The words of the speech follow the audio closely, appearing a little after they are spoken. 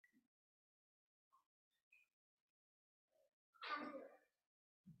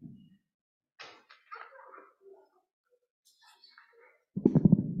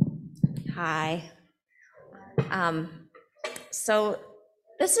Hi. So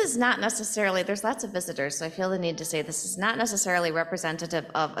this is not necessarily, there's lots of visitors, so I feel the need to say this is not necessarily representative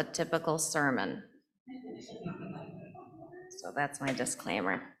of a typical sermon. So that's my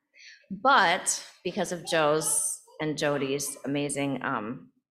disclaimer. But because of Joe's and Jody's amazing,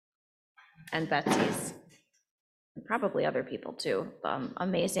 and Betsy's, and probably other people too,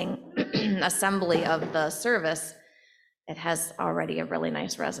 amazing assembly of the service, it has already a really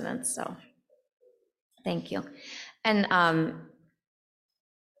nice resonance, so thank you. And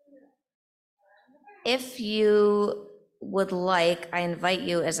if you would like, I invite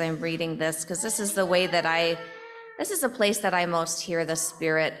you as I'm reading this, because this is the way that this is a place that I most hear the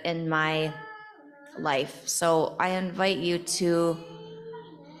Spirit in my life. So I invite you to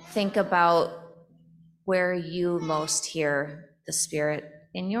think about where you most hear the Spirit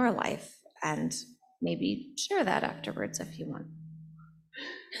in your life, and maybe share that afterwards if you want.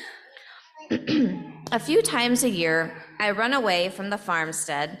 A few times a year, I run away from the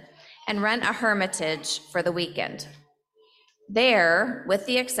farmstead and rent a hermitage for the weekend. There, with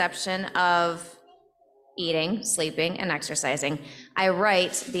the exception of eating, sleeping, and exercising, I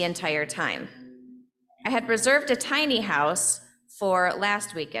write the entire time. I had reserved a tiny house for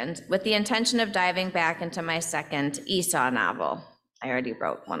last weekend with the intention of diving back into my second Esau novel. I already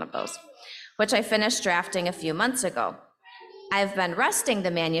wrote one of those, which I finished drafting a few months ago. I've been resting the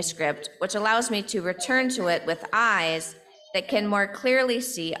manuscript, which allows me to return to it with eyes that can more clearly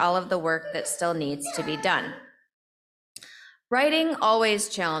see all of the work that still needs to be done. Writing always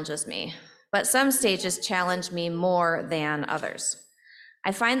challenges me, but some stages challenge me more than others.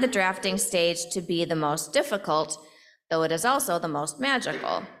 I find the drafting stage to be the most difficult, though it is also the most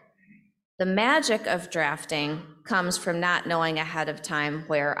magical. The magic of drafting comes from not knowing ahead of time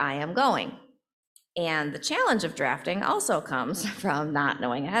where I am going. And the challenge of drafting also comes from not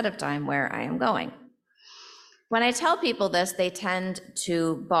knowing ahead of time where I am going. When I tell people this, they tend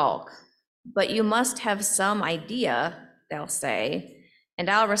to balk, but you must have some idea, they'll say, and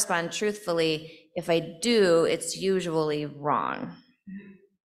I'll respond truthfully, if I do, it's usually wrong.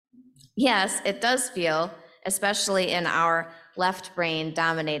 Yes, it does feel, especially in our left brain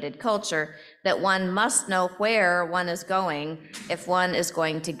dominated culture, that one must know where one is going if one is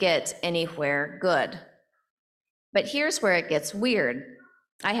going to get anywhere good. But here's where it gets weird.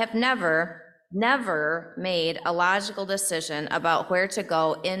 I have never made a logical decision about where to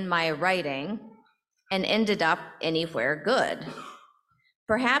go in my writing and ended up anywhere good.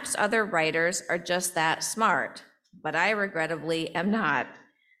 Perhaps other writers are just that smart, but I regrettably am not.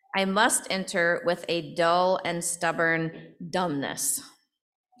 I must enter with a dull and stubborn dumbness.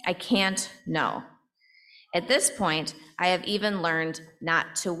 I can't know. At this point, I have even learned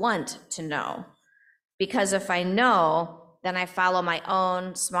not to want to know, because if I know, then I follow my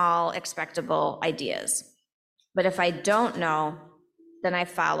own small, expectable ideas. But if I don't know, then I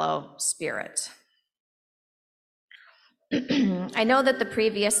follow Spirit. I know that the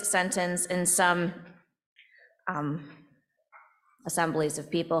previous sentence in some assemblies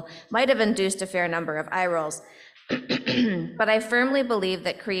of people might have induced a fair number of eye rolls, but I firmly believe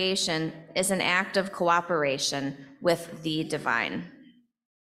that creation is an act of cooperation with the divine.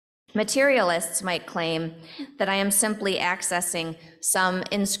 Materialists might claim that I am simply accessing some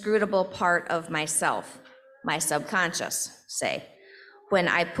inscrutable part of myself, my subconscious, say, when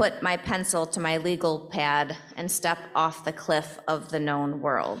I put my pencil to my legal pad and step off the cliff of the known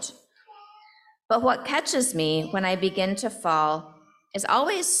world. But what catches me when I begin to fall is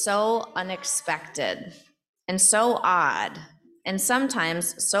always so unexpected and so odd and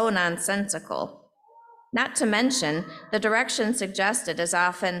sometimes so nonsensical. Not to mention, the direction suggested is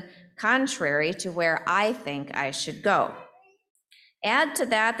often contrary to where I think I should go. Add to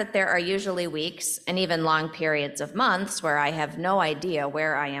that there are usually weeks and even long periods of months where I have no idea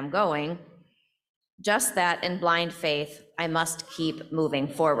where I am going. Just that in blind faith, I must keep moving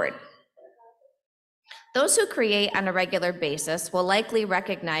forward. Those who create on a regular basis will likely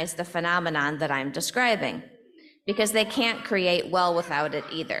recognize the phenomenon that I'm describing, because they can't create well without it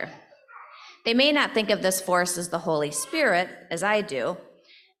either. They may not think of this force as the Holy Spirit, as I do.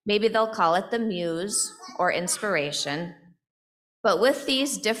 Maybe they'll call it the muse or inspiration. But with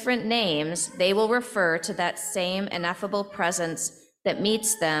these different names, they will refer to that same ineffable presence that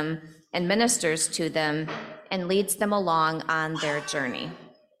meets them and ministers to them and leads them along on their journey.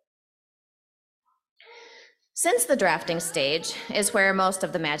 Since the drafting stage is where most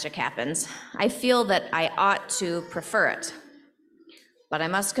of the magic happens, I feel that I ought to prefer it. But I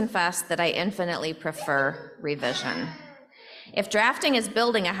must confess that I infinitely prefer revision. If drafting is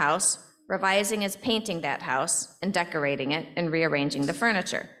building a house, revising is painting that house and decorating it and rearranging the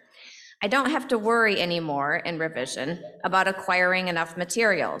furniture. I don't have to worry anymore in revision about acquiring enough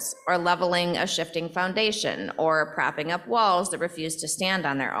materials or leveling a shifting foundation or propping up walls that refuse to stand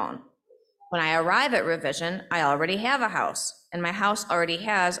on their own. When I arrive at revision, I already have a house, and my house already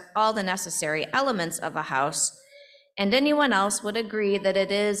has all the necessary elements of a house, and anyone else would agree that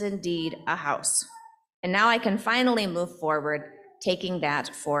it is indeed a house. And now I can finally move forward, taking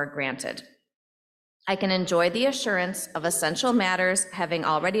that for granted. I can enjoy the assurance of essential matters having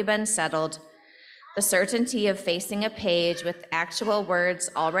already been settled, the certainty of facing a page with actual words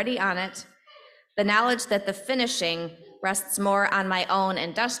already on it, the knowledge that the finishing rests more on my own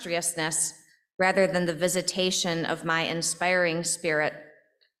industriousness rather than the visitation of my inspiring spirit,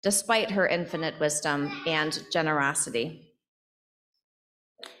 despite her infinite wisdom and generosity.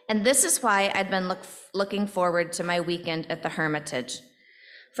 And this is why I'd been looking forward to my weekend at the Hermitage.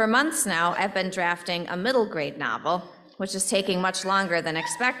 For months now, I've been drafting a middle grade novel, which is taking much longer than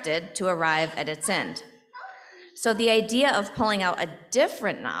expected to arrive at its end. So the idea of pulling out a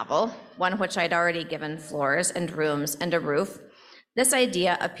different novel, one which I'd already given floors and rooms and a roof, this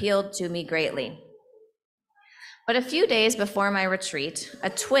idea appealed to me greatly. But a few days before my retreat, a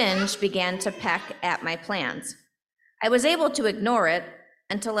twinge began to peck at my plans. I was able to ignore it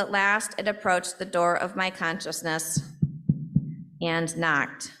until at last it approached the door of my consciousness and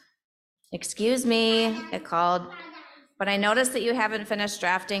knocked. "Excuse me," it called, "but I noticed that you haven't finished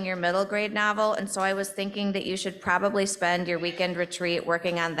drafting your middle grade novel, and so I was thinking that you should probably spend your weekend retreat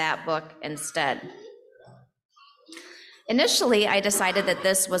working on that book instead." Initially, I decided that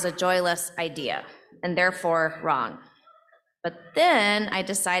this was a joyless idea and therefore wrong. But then I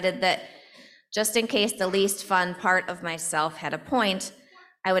decided that just in case the least fun part of myself had a point,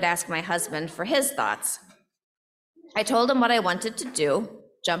 I would ask my husband for his thoughts. I told him what I wanted to do,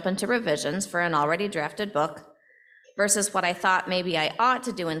 jump into revisions for an already drafted book, versus what I thought maybe I ought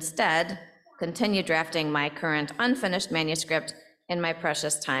to do instead, continue drafting my current unfinished manuscript in my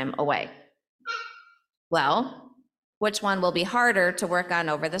precious time away. "Well, which one will be harder to work on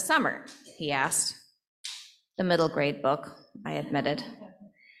over the summer?" he asked. "The middle grade book," I admitted.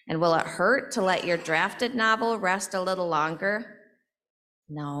 "And will it hurt to let your drafted novel rest a little longer?"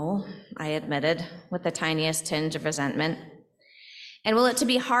 "No," I admitted, with the tiniest tinge of resentment. "And will it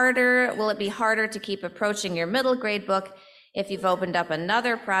be harder to keep approaching your middle grade book if you've opened up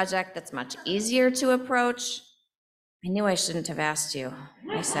another project that's much easier to approach?" "I knew I shouldn't have asked you,"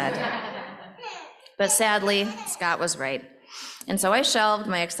 I said. But sadly, Scott was right. And so I shelved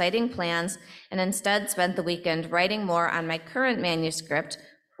my exciting plans and instead spent the weekend writing more on my current manuscript,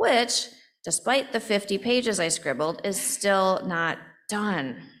 which, despite the 50 pages I scribbled, is still not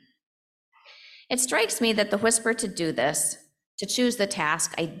done. It strikes me that the whisper to do this, to choose the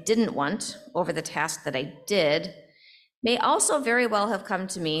task I didn't want over the task that I did, may also very well have come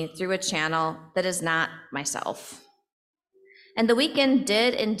to me through a channel that is not myself. And the weekend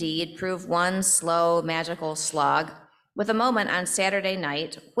did indeed prove one slow, magical slog, with a moment on Saturday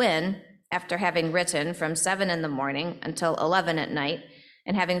night when, after having written from 7 in the morning until 11 at night,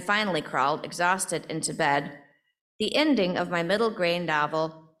 and having finally crawled exhausted into bed, the ending of my middle grade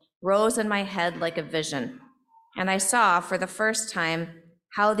novel rose in my head like a vision, and I saw for the first time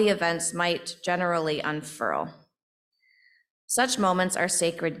how the events might generally unfurl. Such moments are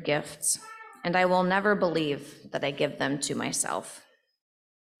sacred gifts, and I will never believe that I give them to myself.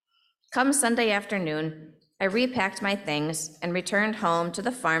 Come Sunday afternoon, I repacked my things and returned home to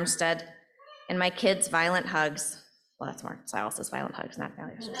the farmstead and my kids' violent hugs. Well, that's more Silas's violent hugs, not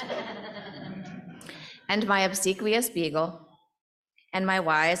Valia's. And my obsequious beagle, and my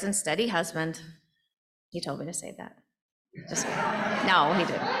wise and steady husband. He told me to say that. No, he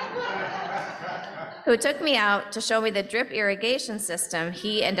didn't. Who took me out to show me the drip irrigation system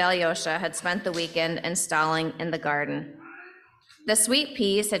he and Alyosha had spent the weekend installing in the garden. The sweet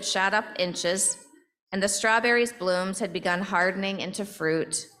peas had shot up inches, and the strawberries' blooms had begun hardening into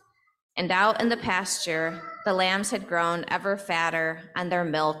fruit. And out in the pasture, the lambs had grown ever fatter on their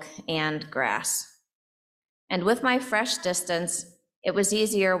milk and grass. And with my fresh distance, it was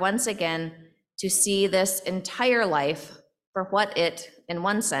easier once again to see this entire life for what it, in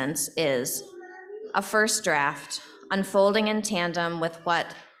one sense, is, a first draft, unfolding in tandem with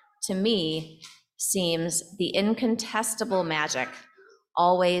what, to me, seems the incontestable magic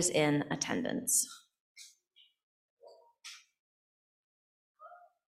always in attendance.